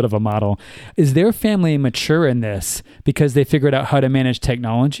a little bit of a model. Is their family mature in this because they figured out how to manage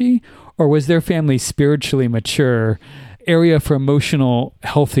technology, or was their family spiritually mature, area for emotional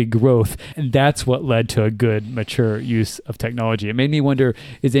healthy growth, and that's what led to a good mature use of technology? It made me wonder,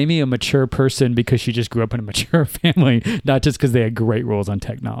 is Amy a mature person because she just grew up in a mature family, not just because they had great roles on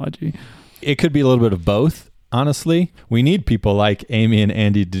technology? It could be a little bit of both, honestly. We need people like Amy and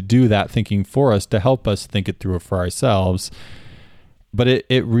Andy to do that thinking for us, to help us think it through for ourselves. But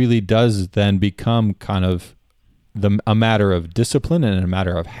it really does then become kind of a matter of discipline and a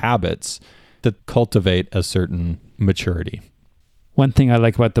matter of habits that cultivate a certain maturity. One thing I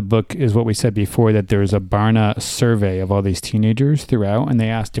like about the book is what we said before, that there's a Barna survey of all these teenagers throughout, and they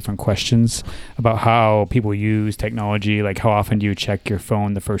ask different questions about how people use technology, like how often do you check your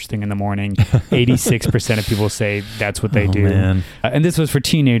phone the first thing in the morning? 86% of people say that's what they do. Man. And this was for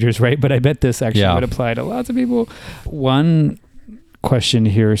teenagers, right? But I bet this actually would apply to lots of people. One question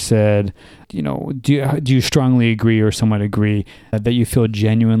here said, do you strongly agree or somewhat agree that you feel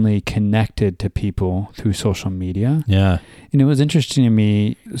genuinely connected to people through social media? Yeah. And it was interesting to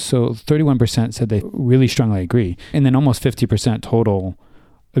me. So 31% said they really strongly agree. And then almost 50% total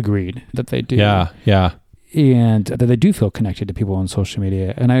agreed that they do. Yeah. And that they do feel connected to people on social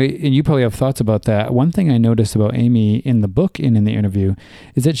media. And you probably have thoughts about that. One thing I noticed about Amy in the book and in the interview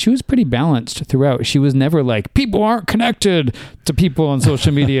is that she was pretty balanced throughout. She was never like, people aren't connected to people on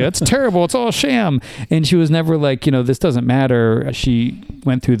social media. It's terrible. It's all a sham. And she was never like, this doesn't matter. She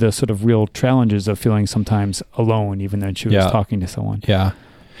went through the sort of real challenges of feeling sometimes alone, even though she was talking to someone. Yeah.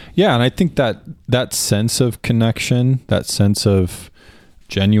 Yeah. And I think that sense of connection, that sense of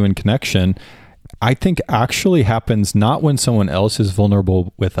genuine connection, I think actually happens not when someone else is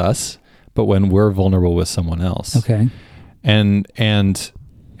vulnerable with us, but when we're vulnerable with someone else. Okay. And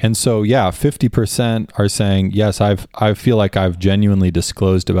so, 50% are saying, yes, I feel like I've genuinely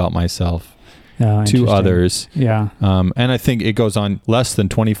disclosed about myself to others. Yeah. And I think it goes on, less than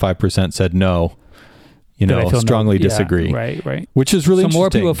 25% said no, strongly disagree. Right. Which is really interesting. So more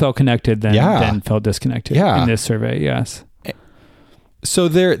people felt connected than felt disconnected in this survey. Yes. So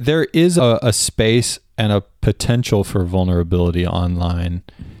there is a space and a potential for vulnerability online.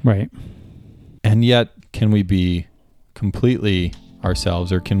 Right. And yet, can we be completely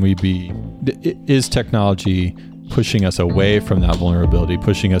ourselves, or is technology pushing us away from that vulnerability,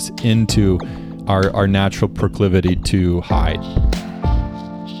 pushing us into our natural proclivity to hide?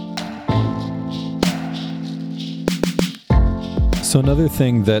 So another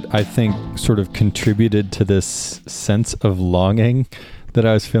thing that I think sort of contributed to this sense of longing that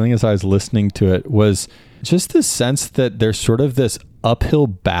I was feeling as I was listening to it was just this sense that there's sort of this uphill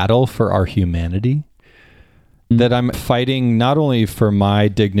battle for our humanity, that I'm fighting not only for my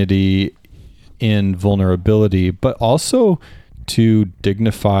dignity in vulnerability, but also to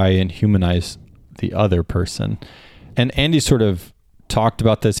dignify and humanize the other person. And Andy sort of talked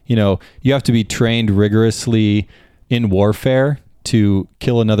about this, you have to be trained rigorously in warfare to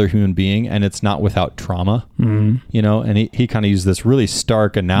kill another human being, and it's not without trauma, and he kind of used this really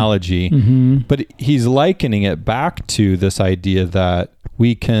stark analogy, but he's likening it back to this idea that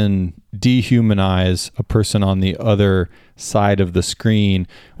we can dehumanize a person on the other side of the screen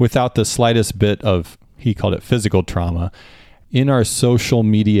without the slightest bit of, he called it physical trauma. In our social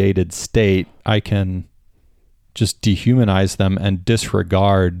mediated state, I can just dehumanize them and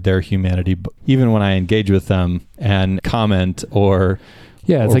disregard their humanity, even when I engage with them and comment or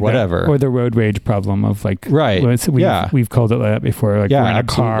like whatever. Or the road rage problem of like, right. We've called it that before. Like we're in a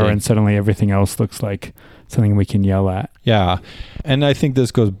car and suddenly everything else looks like something we can yell at. Yeah. And I think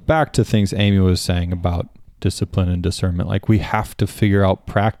this goes back to things Amy was saying about discipline and discernment. Like we have to figure out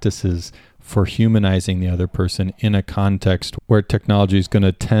practices for humanizing the other person in a context where technology is going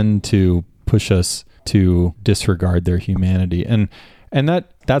to tend to push us to disregard their humanity. And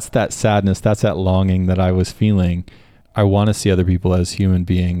that's that sadness, that's that longing that I was feeling. I want to see other people as human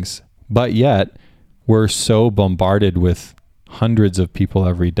beings, but yet we're so bombarded with hundreds of people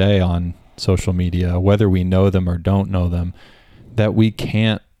every day on social media, whether we know them or don't know them, that we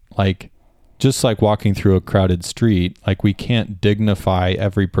can't, just like walking through a crowded street, we can't dignify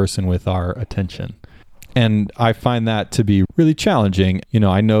every person with our attention. And I find that to be really challenging.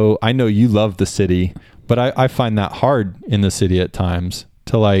 I know you love the city, but I find that hard in the city at times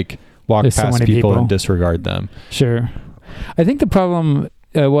to walk There's past so people and disregard them. Sure. I think the problem,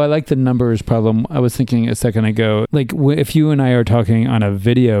 I like the numbers problem. I was thinking a second ago, if you and I are talking on a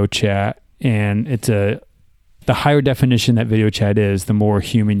video chat and it's the higher definition that video chat is, the more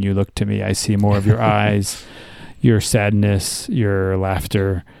human you look to me. I see more of your eyes, your sadness, your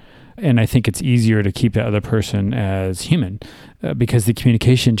laughter. And I think it's easier to keep that other person as human because the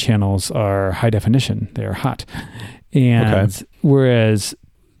communication channels are high definition. They're hot. And whereas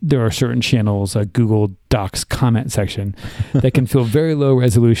there are certain channels, a Google Docs comment section that can feel very low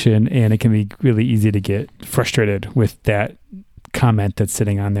resolution, and it can be really easy to get frustrated with that comment that's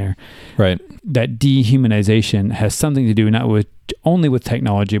sitting on there. Right. That dehumanization has something to do not with only with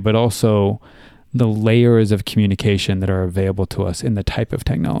technology, but also the layers of communication that are available to us in the type of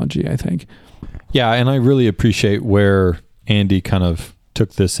technology, I think. Yeah, and I really appreciate where Andy kind of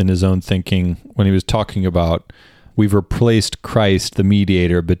took this in his own thinking when he was talking about we've replaced Christ, the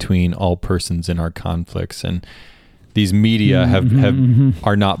mediator between all persons in our conflicts, and these media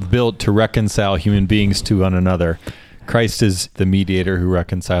are not built to reconcile human beings to one another. Christ is the mediator who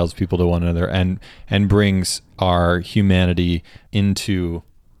reconciles people to one another and brings our humanity into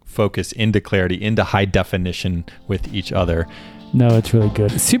focus, into clarity, into high definition with each other. No, it's really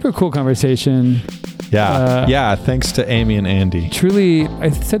good. Super cool conversation. Yeah. Thanks to Amy and Andy. Truly, I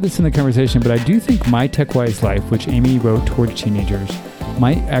said this in the conversation, but I do think My TechWise Life, which Amy wrote towards teenagers,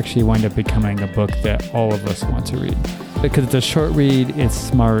 might actually wind up becoming a book that all of us want to read. Because it's a short read, it's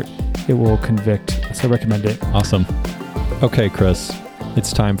smart, it will convict. So I recommend it. Awesome. Okay, Chris,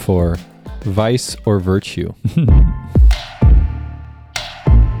 it's time for Vice or Virtue.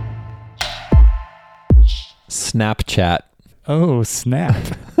 Snapchat. Oh, snap.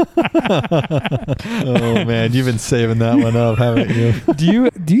 Oh man, you've been saving that one up, haven't you? Do you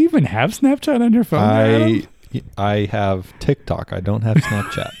even have Snapchat on your phone? I have TikTok. I don't have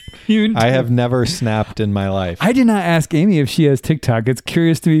Snapchat. I have never snapped in my life. I did not ask Amy if she has TikTok. It's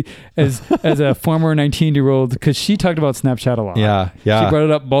curious to me as a former 19-year-old, because she talked about Snapchat a lot. Yeah. She brought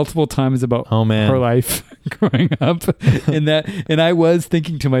it up multiple times about her life growing up. And I was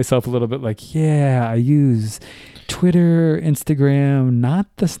thinking to myself a little bit I use Twitter, Instagram, not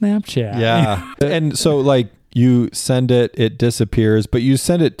the Snapchat. Yeah. And so you send it disappears, but you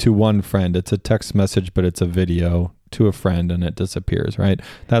send it to one friend. It's a text message, but it's a video to a friend and it disappears, right?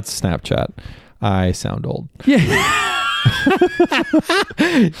 That's Snapchat. I sound old. Yeah.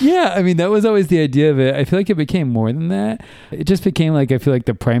 Yeah, I mean, that was always the idea of it. I feel like it became more than that. It just became I feel like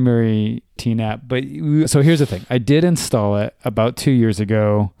the primary teen app. But so here's the thing. I did install it about 2 years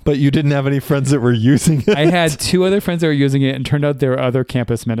ago. But you didn't have any friends that were using it? I had 2 other friends that were using it, and turned out there were other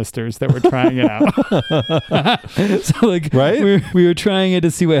campus ministers that were trying it out. So right? we were trying it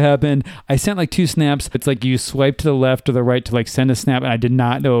to see what happened. I sent 2 snaps. It's you swipe to the left or the right to send a snap, and I did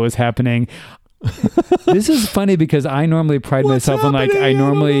not know what was happening. This is funny because I normally pride myself on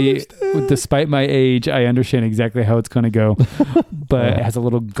despite my age, I understand exactly how it's going to go. But it has a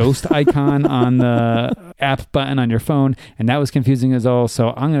little ghost icon on the app button on your phone, and that was confusing as all.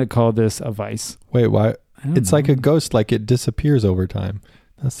 So I'm going to call this a vice. Wait, why? It's like a ghost, like it disappears over time.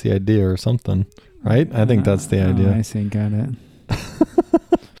 That's the idea or something, right? I think that's the idea. I see, got it.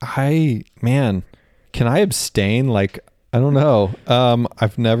 Can I abstain? Like, I don't know.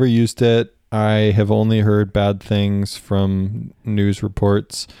 I've never used it. I have only heard bad things from news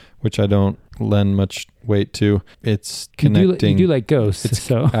reports, which I don't lend much weight to. It's connecting. You do like ghosts,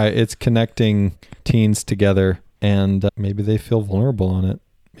 it's connecting teens together, and maybe they feel vulnerable on it.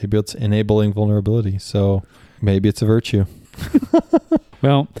 Maybe it's enabling vulnerability. So maybe it's a virtue.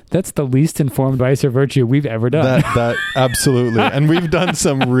 Well, that's the least informed vice or virtue we've ever done. That absolutely. And we've done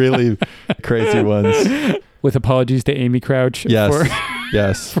some really crazy ones. With apologies to Amy Crouch.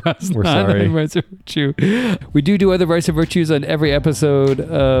 Yes. We're sorry. Vice or virtue. We do other vice or virtues on every episode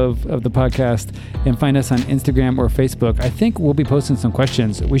of the podcast, and find us on Instagram or Facebook. I think we'll be posting some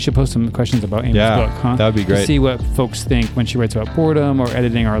questions. We should post some questions about Amy's book, huh? That would be great. To see what folks think when she writes about boredom or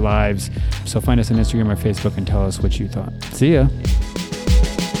editing our lives. So find us on Instagram or Facebook and tell us what you thought. See ya.